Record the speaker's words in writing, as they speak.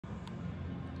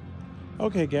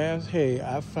Okay, guys. Hey,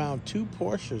 I found two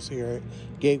Porsches here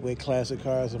at Gateway Classic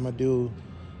Cars. I'm gonna do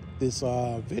this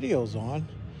videos on.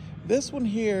 This one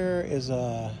here is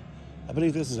I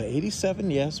believe this is an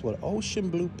 '87, yes, with ocean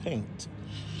blue paint.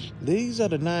 These are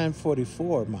the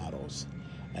 944 models,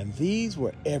 and these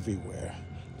were everywhere.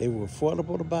 They were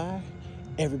affordable to buy.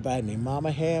 Everybody and their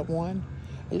mama had one.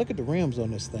 And look at the rims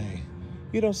on this thing.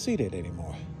 You don't see that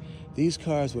anymore. These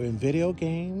cars were in video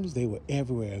games. They were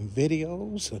everywhere in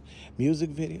videos, music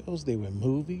videos. They were in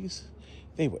movies.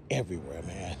 They were everywhere,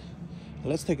 man.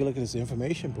 Let's take a look at this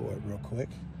information board real quick.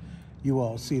 You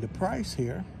all see the price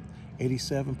here.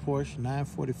 87 Porsche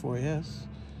 944S.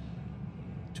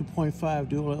 2.5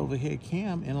 dual overhead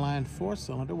cam, inline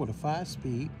 4-cylinder with a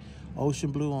 5-speed,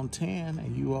 ocean blue on tan,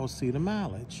 and you all see the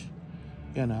mileage,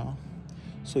 you know.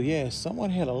 So yeah, someone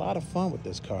had a lot of fun with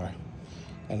this car.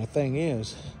 And the thing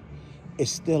is, it's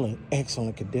still in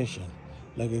excellent condition.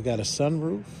 Like, it got a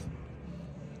sunroof.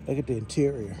 Look at the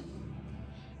interior,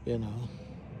 you know.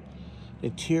 The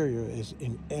interior is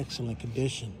in excellent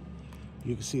condition.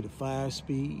 You can see the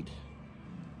 5-speed,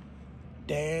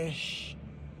 dash,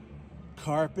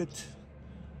 carpet,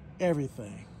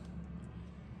 everything,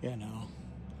 you know.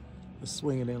 Let's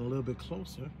swing it in a little bit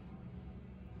closer.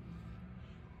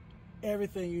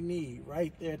 Everything you need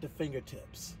right there at the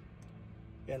fingertips,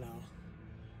 you know.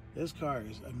 This car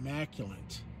is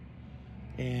immaculate,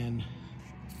 and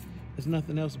there's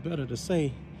nothing else better to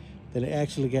say than it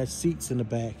actually got seats in the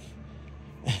back.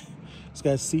 It's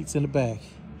got seats in the back,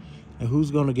 and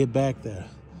who's gonna get back there?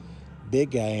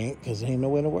 Big guy ain't, because there ain't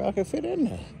nowhere in the world I can fit in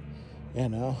there. You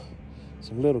know,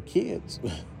 some little kids.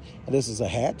 And this is a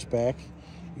hatchback.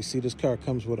 You see, this car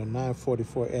comes with a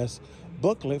 944S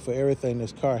booklet for everything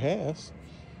this car has.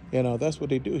 You know, that's what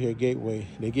they do here at Gateway.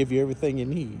 They give you everything you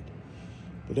need.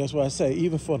 But that's why I say,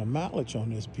 even for the mileage on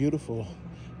this beautiful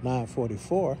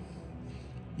 944,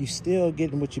 you still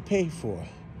getting what you pay for.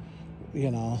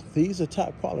 You know, these are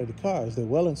top quality cars. They're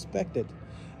well inspected,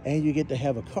 and you get to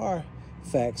have a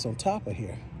Carfax on top of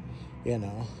here, you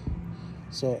know.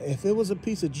 So if it was a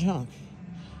piece of junk,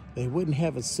 they wouldn't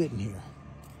have it sitting here,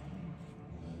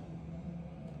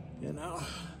 you know.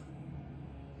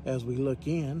 As we look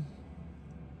in,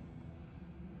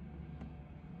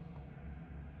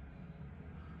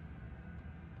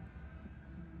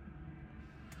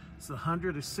 it's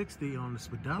 160 on the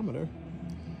speedometer.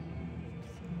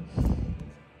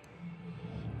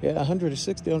 Yeah,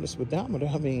 160 on the speedometer.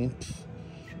 I mean,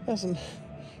 that's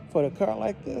for a car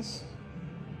like this.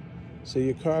 So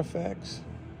your Carfax.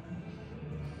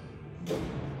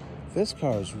 This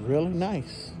car is really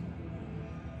nice.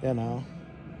 You know,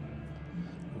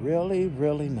 really,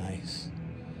 really nice.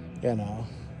 You know,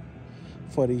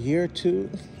 for the year 2,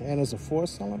 and it's a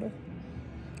 4-cylinder,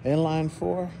 inline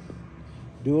 4.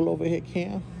 Dual overhead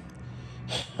cam.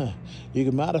 You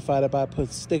can modify that by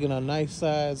sticking a nice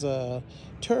size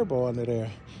turbo under there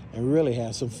and really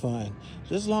have some fun.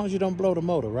 Just as long as you don't blow the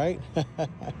motor, right?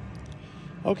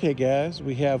 Okay, guys,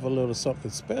 we have a little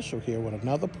something special here with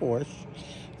another Porsche.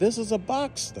 This is a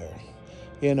Boxster.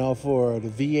 You know, for the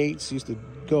V8s used to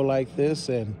go like this,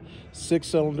 and 6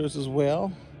 cylinders as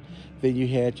well. Then you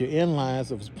had your inlines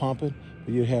that was pumping.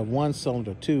 You have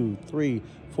 1-cylinder, 2, 3,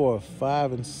 4,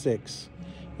 5, and 6.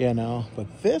 You know,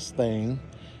 but this thing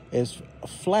is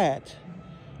flat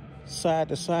side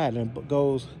to side and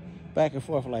goes back and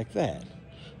forth like that.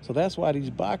 So that's why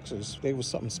these Boxers, they were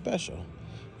something special,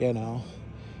 you know.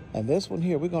 And this one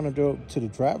here, we're going to go to the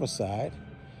driver's side,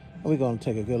 and we're going to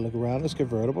take a good look around this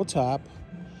convertible top.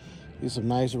 There's some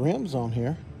nice rims on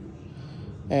here.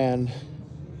 And,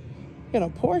 you know,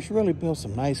 Porsche really built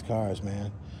some nice cars,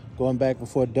 man. Going back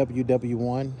before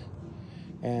WW1.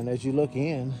 And as you look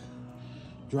in,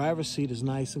 driver's seat is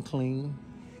nice and clean,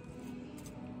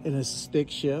 and it's stick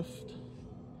shift.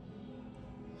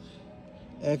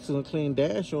 Excellent clean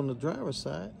dash on the driver's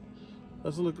side.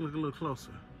 Let's look a little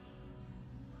closer.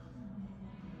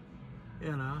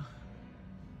 You know,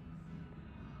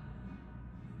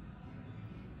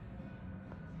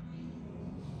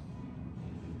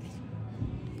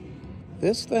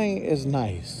 this thing is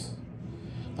nice.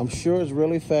 I'm sure it's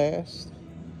really fast,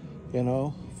 you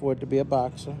know, for it to be a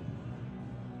Boxer.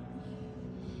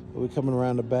 We're coming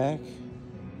around the back.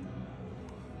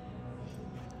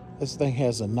 This thing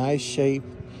has a nice shape,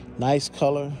 nice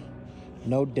color,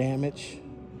 no damage.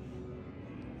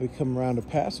 We come around the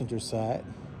passenger side.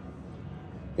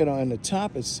 You know, and the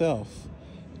top itself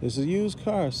is a used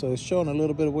car, so it's showing a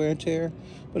little bit of wear and tear,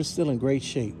 but it's still in great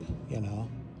shape, you know.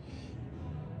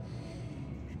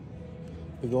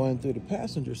 We're going through the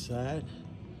passenger side.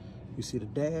 You see the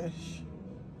dash.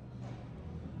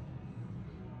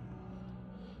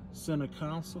 Center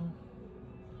console.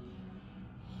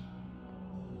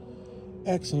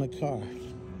 Excellent car.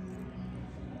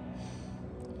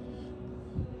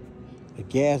 The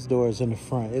gas door is in the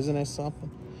front. Isn't that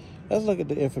something? Let's look at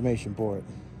the information board.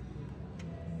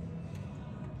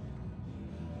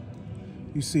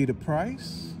 You see the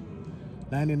price.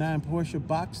 99 Porsche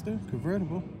Boxster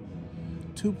convertible.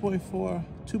 2.4,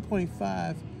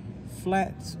 2.5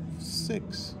 flat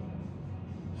 6.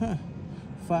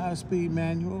 5-speed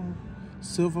manual.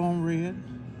 Silver on red.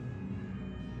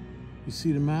 You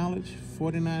see the mileage,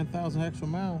 49,000 actual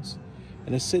miles.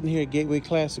 And it's sitting here at Gateway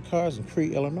Classic Cars in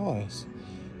Crete, Illinois.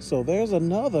 So there's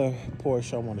another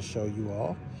Porsche I want to show you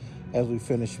all as we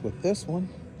finish with this one.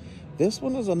 This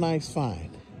one is a nice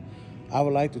find. I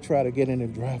would like to try to get in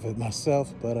and drive it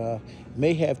myself, but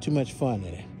may have too much fun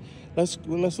in it.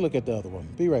 Let's look at the other one.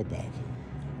 Be right back.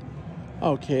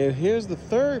 Okay, here's the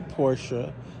third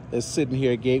Porsche that's sitting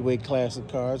here at Gateway Classic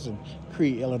Cars in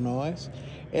Crete, Illinois.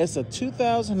 It's a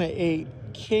 2008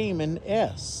 Cayman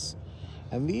S.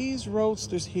 And these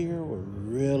roadsters here were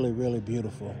really, really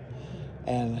beautiful.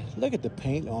 And look at the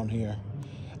paint on here.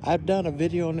 I've done a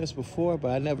video on this before,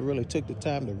 but I never really took the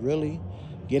time to really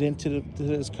get into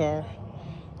this car.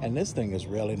 And this thing is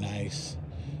really nice.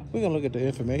 We're gonna look at the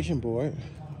information board.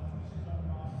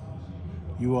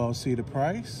 You all see the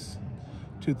price.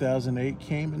 2008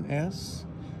 Cayman S.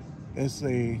 It's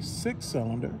a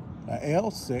 6-cylinder, a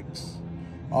L6,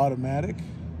 automatic,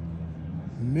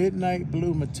 midnight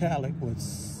blue metallic with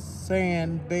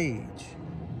sand beige.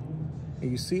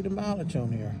 And you see the mileage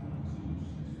on here.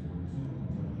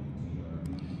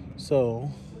 So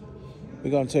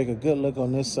we're gonna take a good look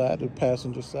on this side, the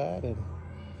passenger side, and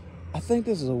I think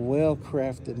this is a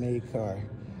well-crafted made car.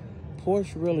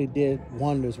 Porsche really did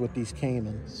wonders with these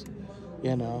Caymans,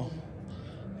 you know,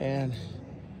 and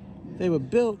they were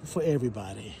built for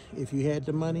everybody. If you had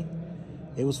the money,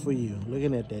 it was for you.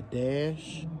 Looking at that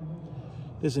dash.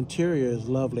 This interior is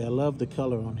lovely. I love the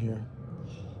color on here,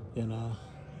 you know.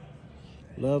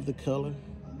 Love the color.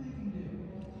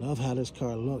 Love how this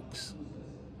car looks.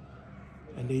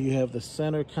 And then you have the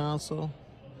center console.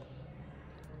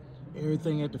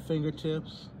 Everything at the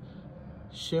fingertips.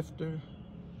 Shifter.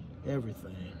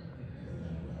 Everything.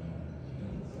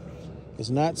 It's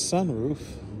not sunroof,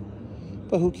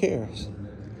 but who cares?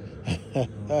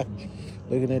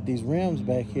 Looking at these rims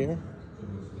back here.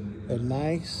 They're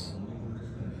nice.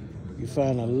 You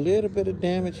find a little bit of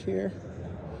damage here,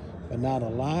 but not a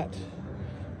lot.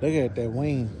 Look at that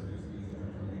wing.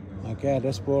 My God,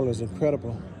 that spoiler is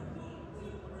incredible.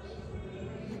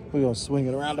 We're gonna swing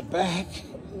it around the back.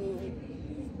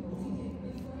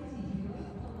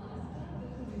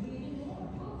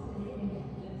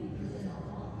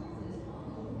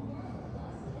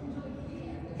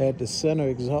 Had the center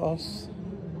exhaust.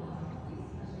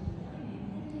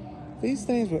 These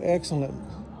things were excellent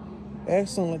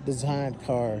designed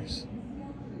cars.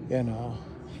 You know,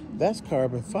 that's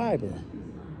carbon fiber.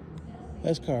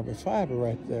 That's carbon fiber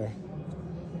right there.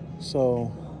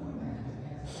 So,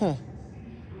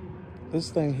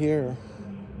 this thing here,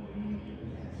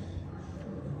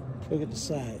 look at the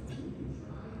side.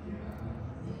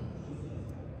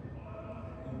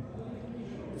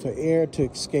 For air to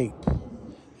escape.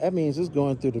 That means it's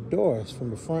going through the doors from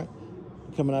the front,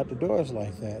 coming out the doors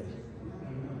like that.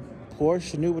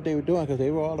 Porsche knew what they were doing because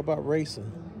they were all about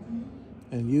racing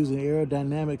and using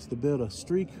aerodynamics to build a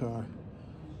street car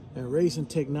and racing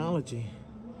technology.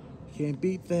 Can't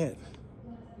beat that,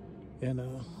 you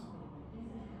know.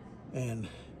 And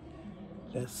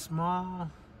that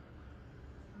small,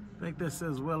 I think this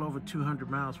says well over 200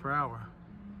 miles per hour.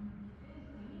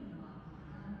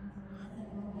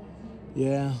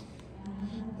 Yeah,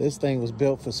 this thing was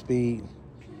built for speed,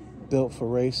 built for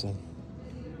racing.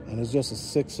 And it's just a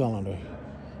 6-cylinder,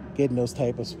 getting those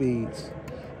type of speeds.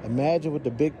 Imagine what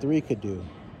the big three could do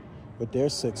with their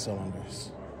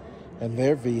 6-cylinders and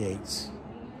their V8s.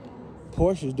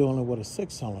 Porsche's doing it with a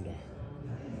 6-cylinder.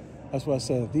 That's why I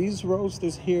said these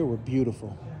roadsters here were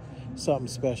beautiful. Something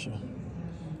special.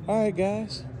 All right,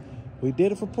 guys, we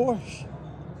did it for Porsche.